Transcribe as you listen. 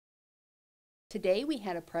Today we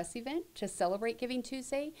had a press event to celebrate Giving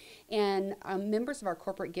Tuesday, and members of our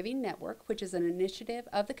Corporate Giving Network, which is an initiative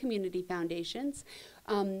of the community foundations,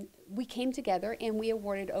 we came together and we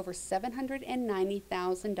awarded over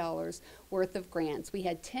 $790,000 worth of grants. We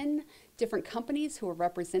had 10 different companies who were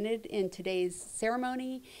represented in today's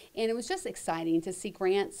ceremony, and it was just exciting to see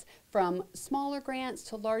grants from smaller grants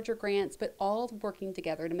to larger grants, but all working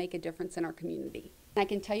together to make a difference in our community. I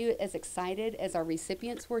can tell you, as excited as our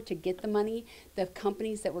recipients were to get the money, the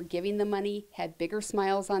companies that were giving the money had bigger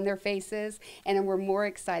smiles on their faces and were more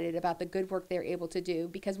excited about the good work they're able to do,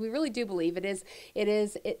 because we really do believe it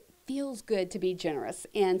feels good to be generous.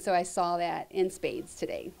 And so I saw that in spades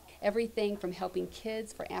today. Everything from helping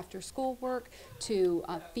kids for after school work to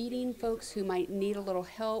feeding folks who might need a little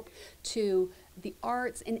help to the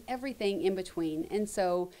arts and everything in between. And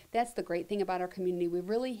so that's the great thing about our community. We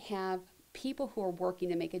really have people who are working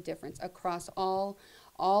to make a difference across all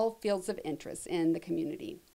fields of interest in the community.